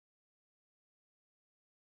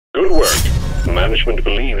Good work. Management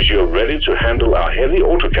believes you're ready to handle our heavy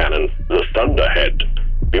autocannon, the Thunderhead.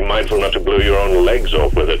 Be mindful not to blow your own legs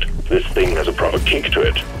off with it. This thing has a proper kick to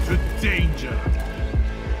it. The danger.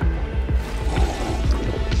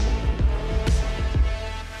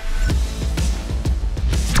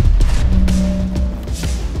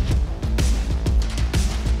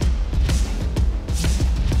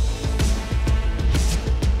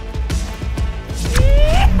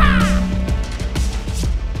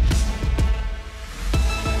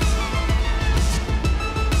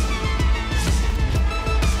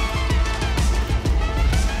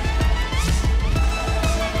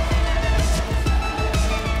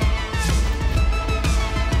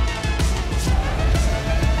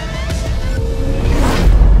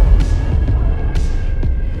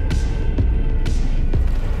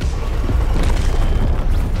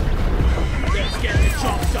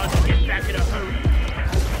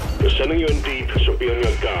 Sending you in deep, so be on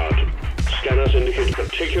your guard. Scanners indicate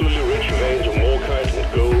particularly rich veins of morkite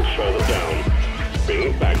and gold further down. Bring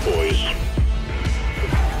it back, boys.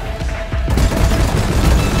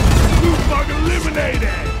 Bulldog eliminated!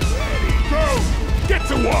 Ready, go! Get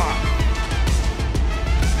to work!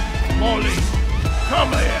 Molly,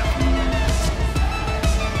 come here!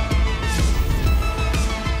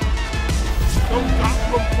 Don't got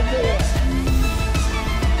room for more!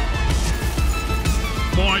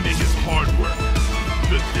 Mining is hard work.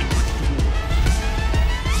 The thing with tools.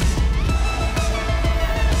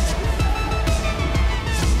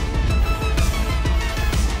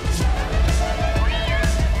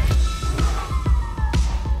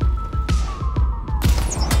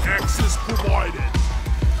 Access provided.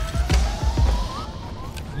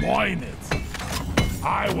 Mine it.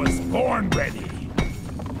 I was born ready.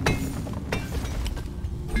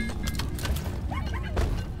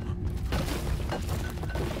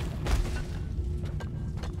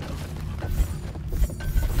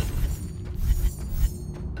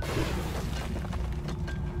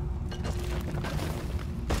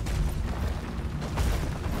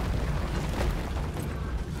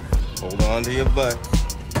 Hold on to your butt.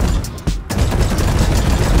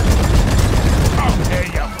 How dare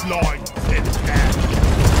you flying tin can?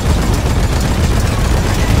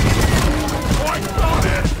 I got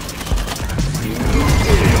it!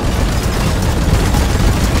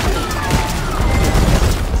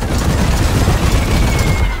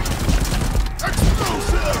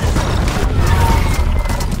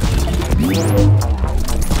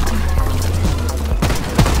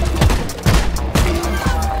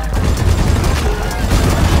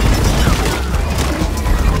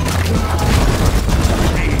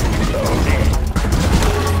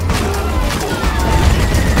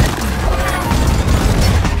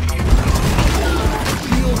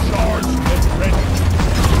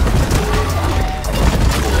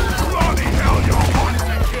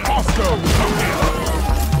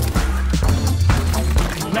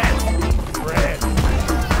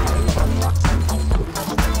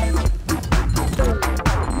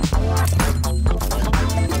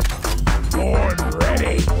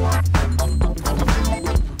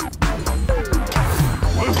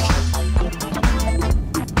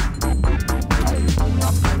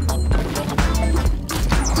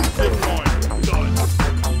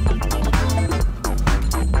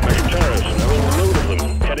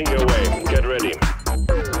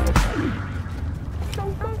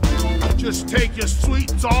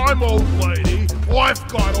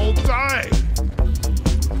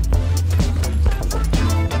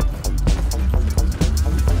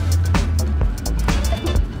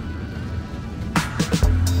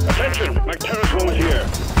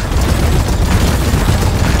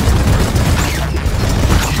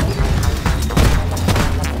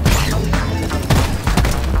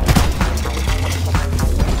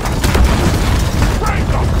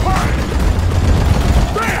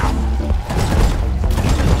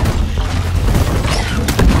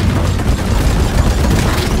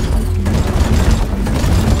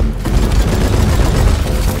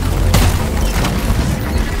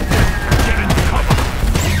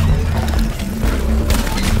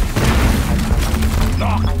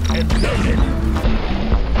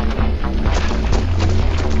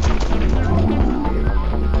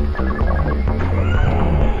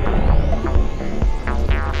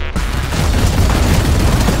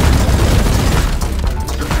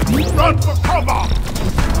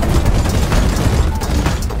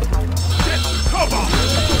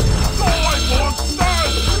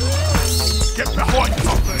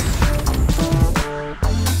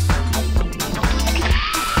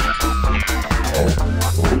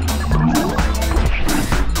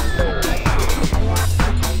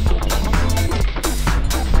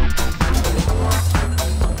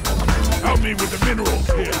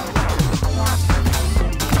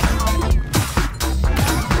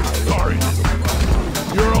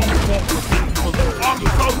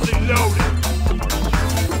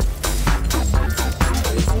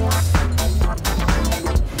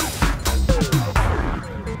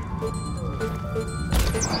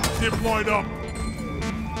 right up.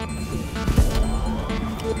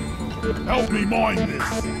 Help me mine this.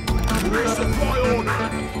 Resupply order.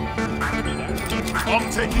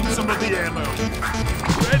 I'm taking some of the ammo.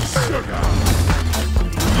 Red sugar.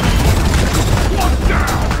 One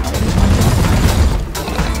down.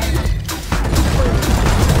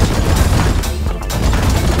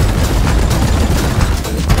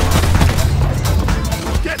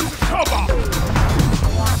 Get to cover.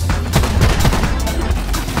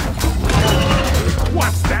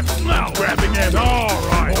 What's that smell? Grabbing it. All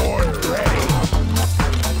right. Board ready.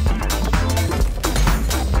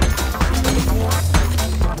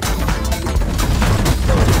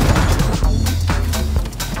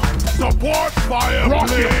 Support fire,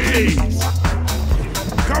 please.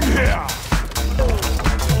 Come here.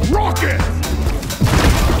 Rocket.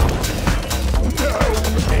 No,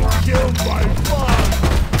 it killed my fun.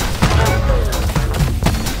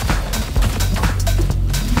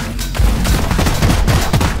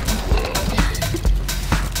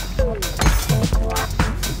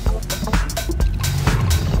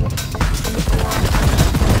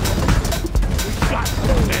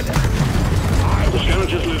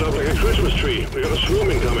 Just lit up like a Christmas tree. We got a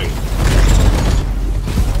swarm incoming.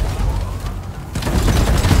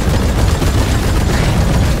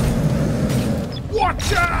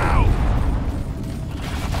 Watch out!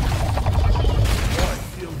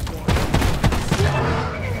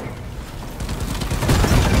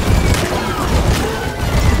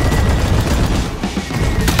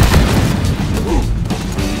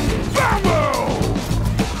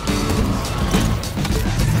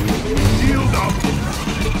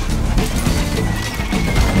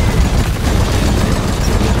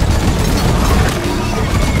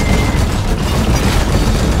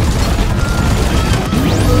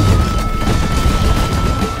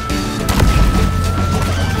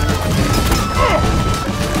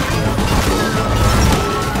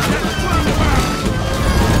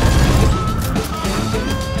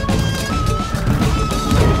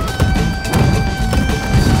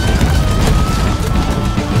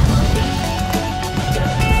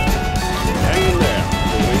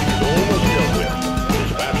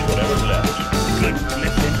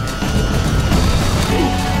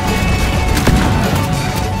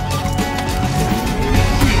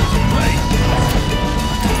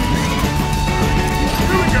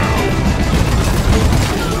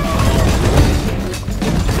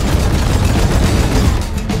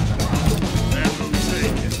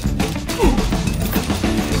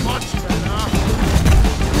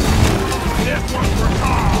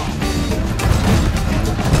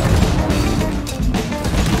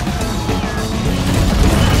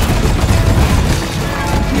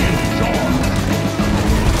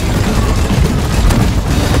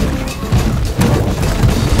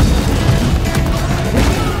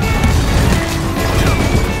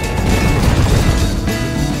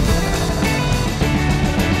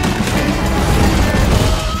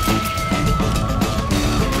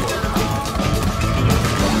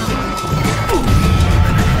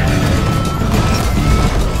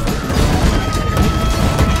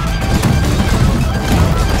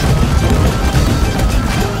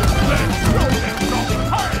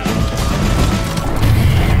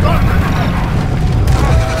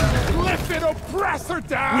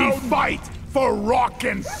 We fight for rock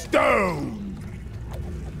and stone!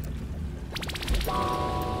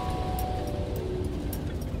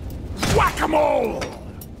 Whack-a-mole!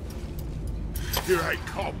 Here I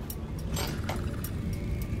come.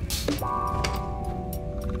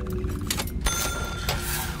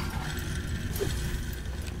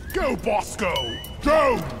 Go, Bosco!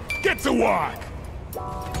 Go! Get to work!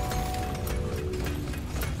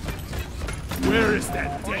 Where is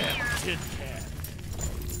that damn tin can?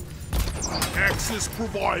 Access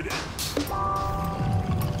provided.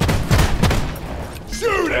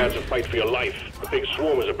 Shoot Prepare it! to fight for your life. A big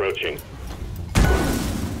swarm is approaching.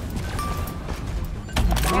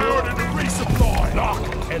 I ordered a resupply.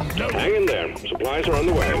 Lock and load. Hang in there. Supplies are on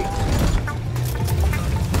the way.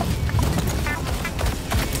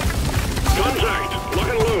 Contact! Lock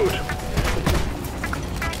and load!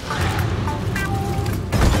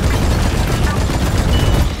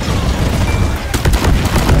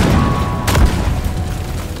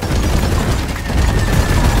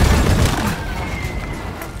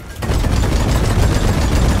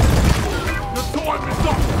 The time is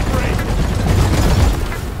up, Frank!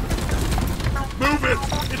 Move it!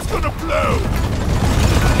 It's gonna blow!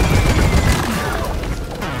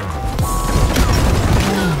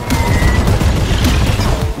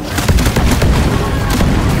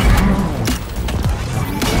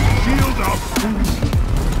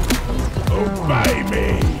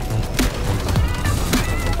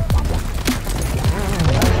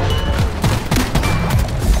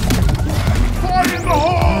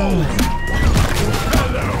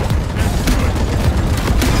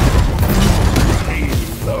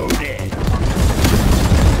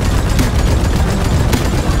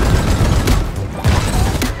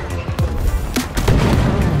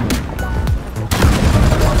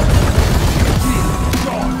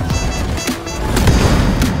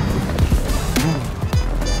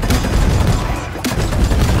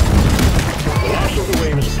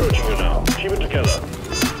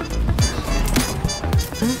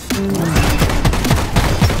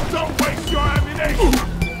 Don't waste your ammunition!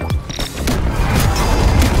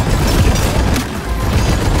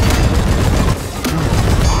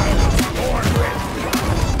 I was born with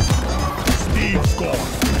Steve's gone.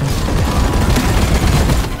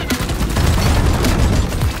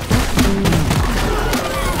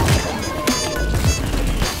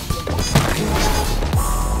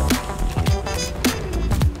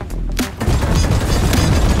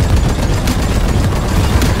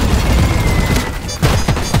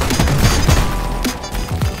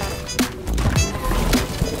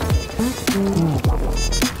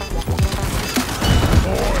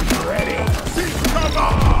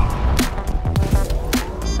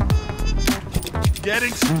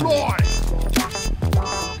 Getting destroyed!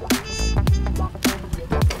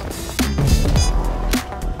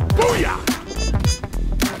 Booyah!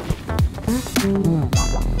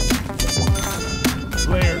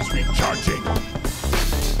 Flares recharging.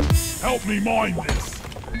 Help me mine this.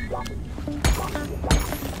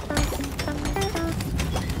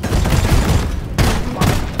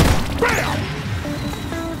 Bam!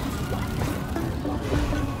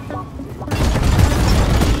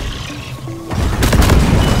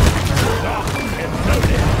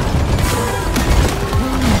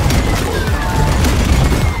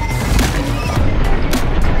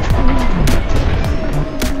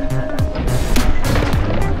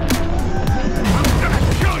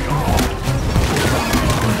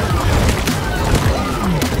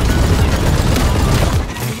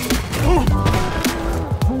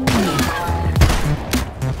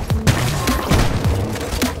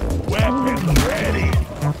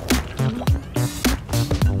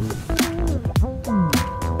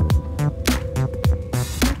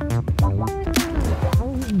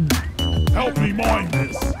 Help me mine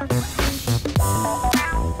this.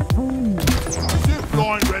 Zip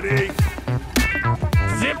line ready.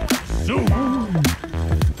 Zip zoom.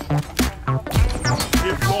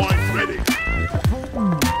 Zip line ready.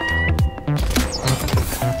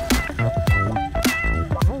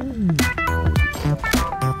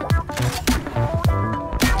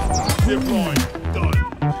 Zip line done.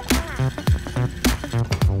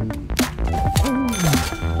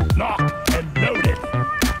 Lock and load it.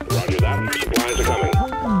 Roger that. Supplies are coming.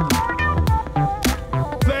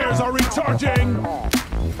 Flares are recharging.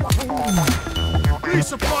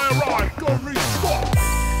 Resupply arrived. Go restock.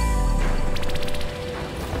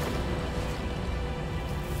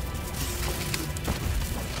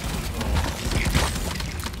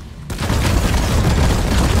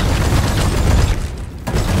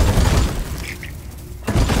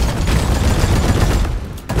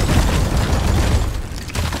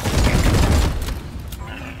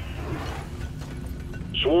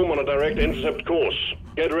 Swarm on a direct intercept course.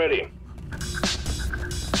 Get ready.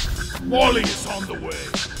 Wally is on the way.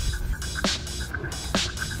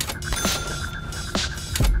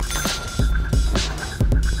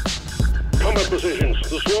 Combat positions.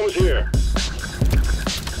 The swarm is here.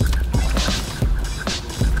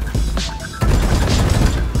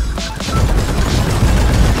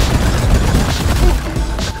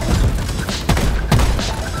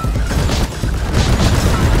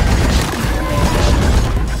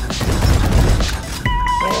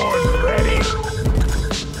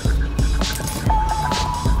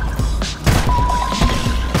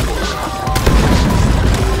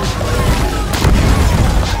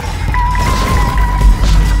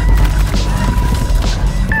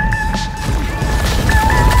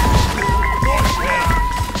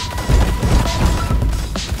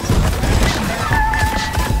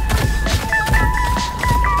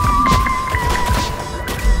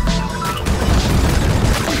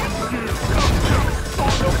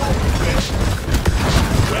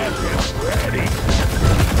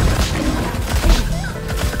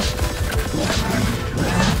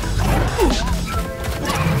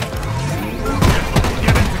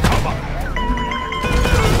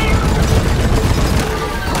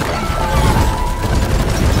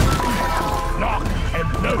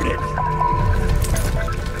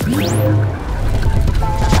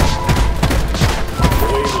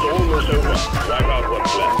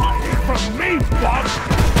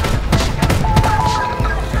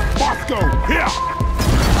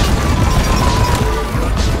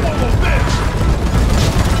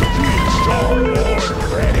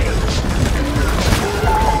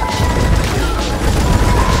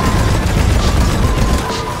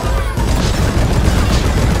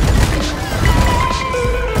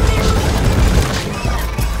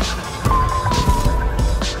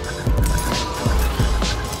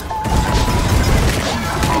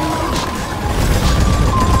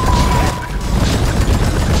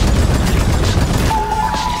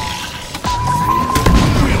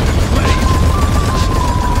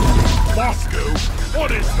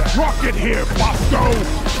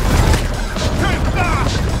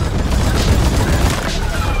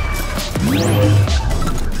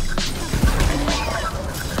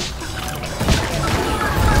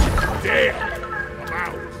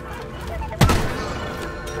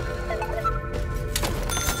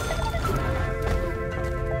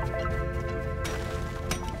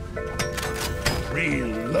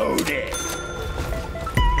 Reloaded.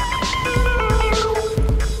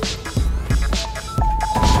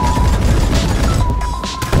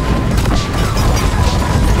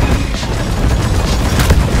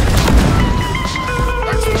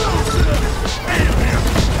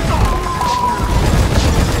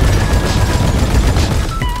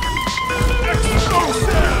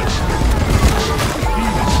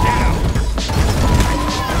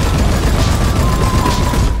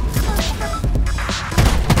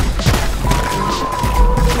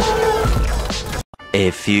 A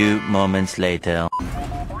few moments later.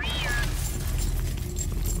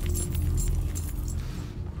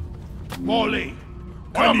 Molly,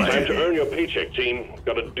 Time to earn your paycheck, team.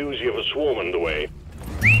 Got a doozy of a swarm underway.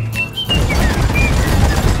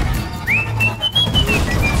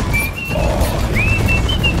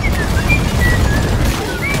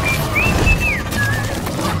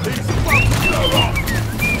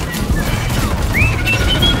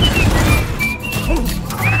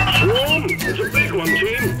 Swarm? It's a big one,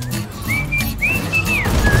 team.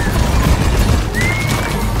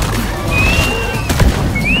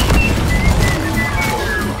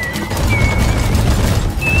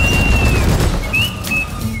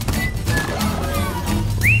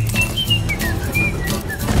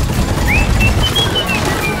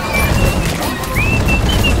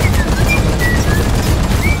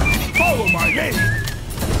 follow my lead.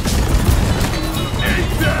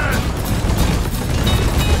 Eat that!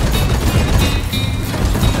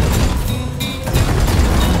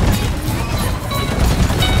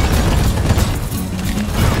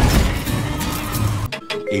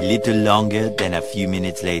 A little longer than a few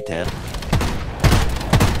minutes later.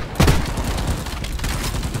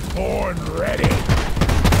 Born ready.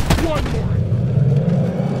 One more.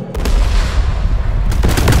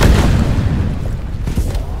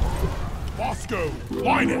 Bosco,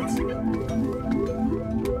 line it.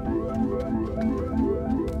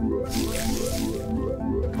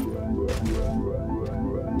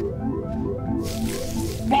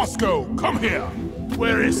 Bosco, come here.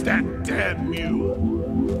 Where is that damn mule?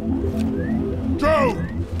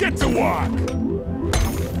 Drone, get to work.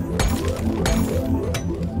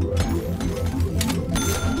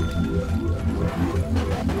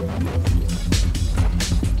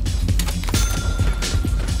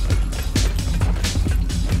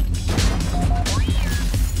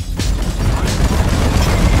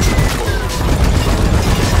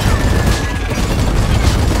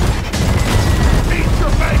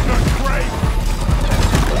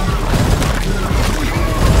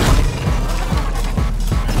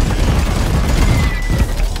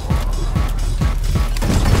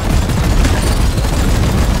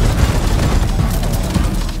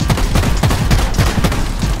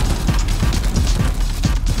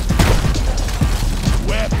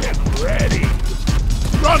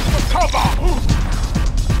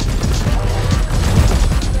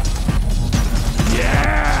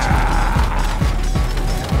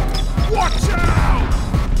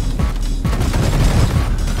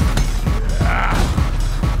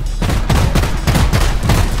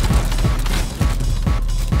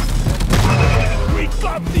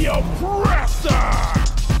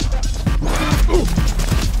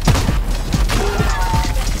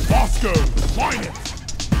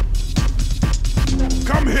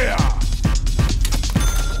 Come here!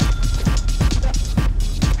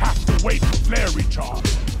 Have to wait for flare recharge.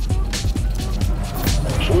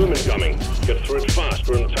 Swarm incoming. Get through it fast.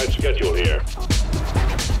 We're on a tight schedule here.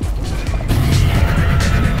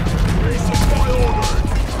 Resupply ordered.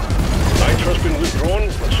 Nitro's been withdrawn,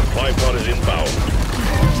 and supply pod is inbound.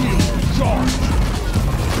 Shield charged.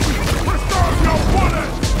 Preserve your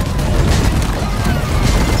bullets!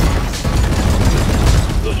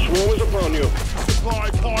 The swarm is upon you. Supply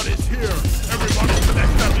pod is here. Everybody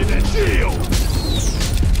connect up to that shield.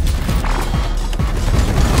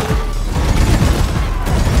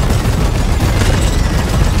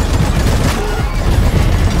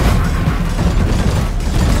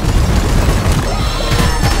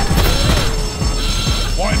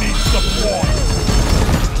 I need support.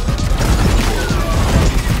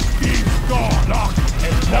 Keep guard locked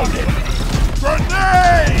and loaded.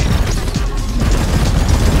 Grenade!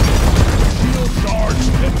 Shield charged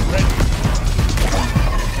and ready.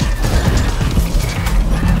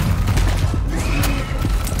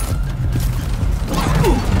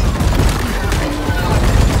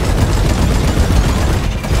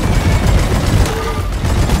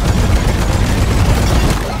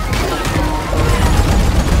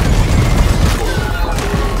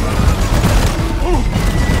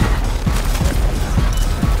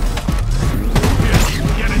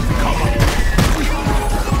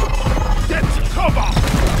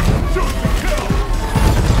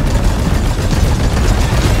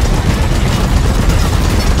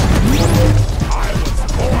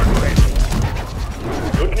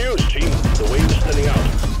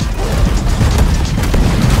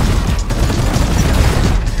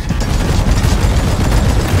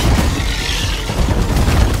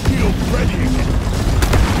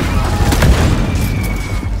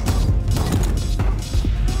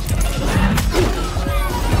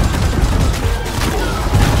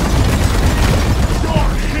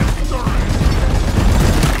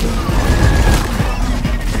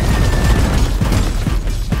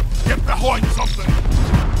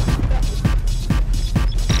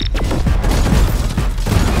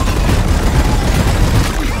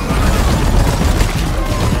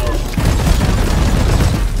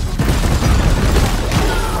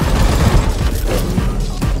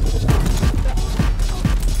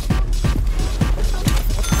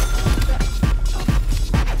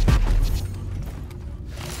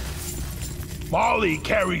 trolley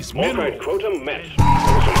carries All right, minerals. quota met. There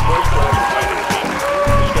was some first-class fighting team.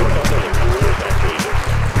 Escape up on the rules are needed.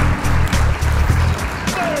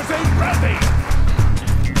 Flares ain't ready!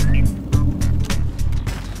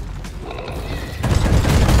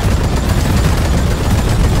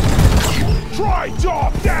 Try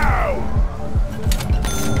top down!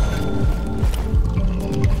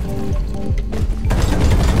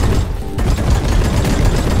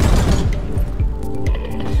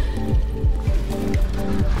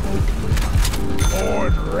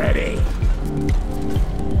 Board ready.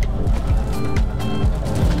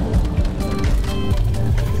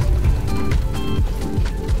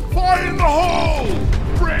 Fire in the hole!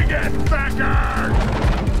 Bring it, Becker!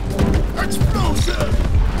 Explosive!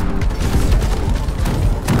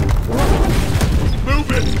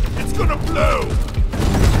 Move it! It's gonna blow!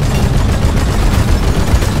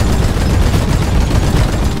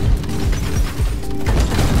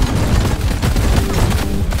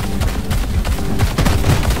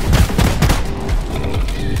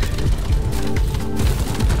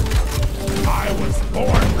 I was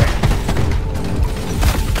born ready!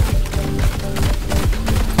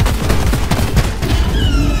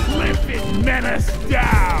 Flip it, menace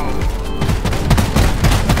down!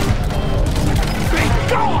 Be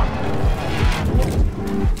gone!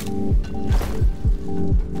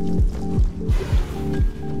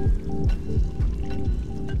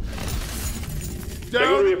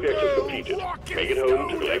 Secondary objective completed. Make it home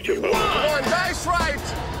to collect your bonus. One dice right.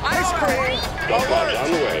 Ice cream. Drop pods on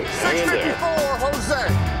the way. Hang in there. 654, Jose.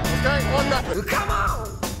 Okay, 1-0. Come on.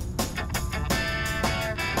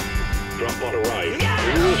 Drop pod arrived.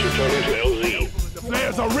 Fuel is returning to LZ. The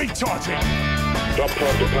flares are recharging! Drop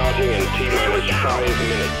pod departing in T-minus 5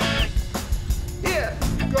 minutes. Here.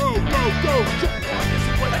 Go, go, go!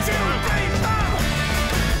 Let's go!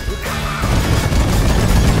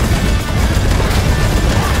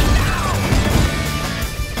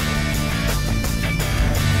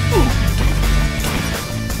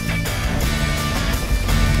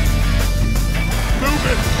 Move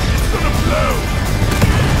it! It's gonna blow!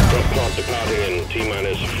 Drop pod departing in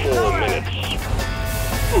T-minus 4 minutes.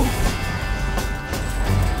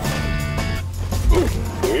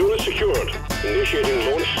 The mule is secured. Initiating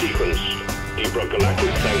launch sequence. Deep-Rock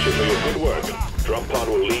Galactic thanks you for your good work. Drop pod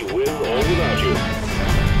will leave with or without you.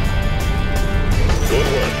 Good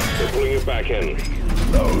work. We're pulling you back in.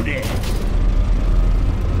 Load it!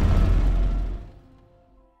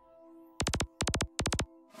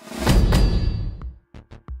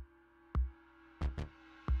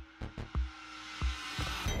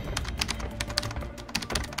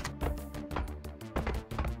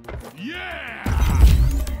 Yeah!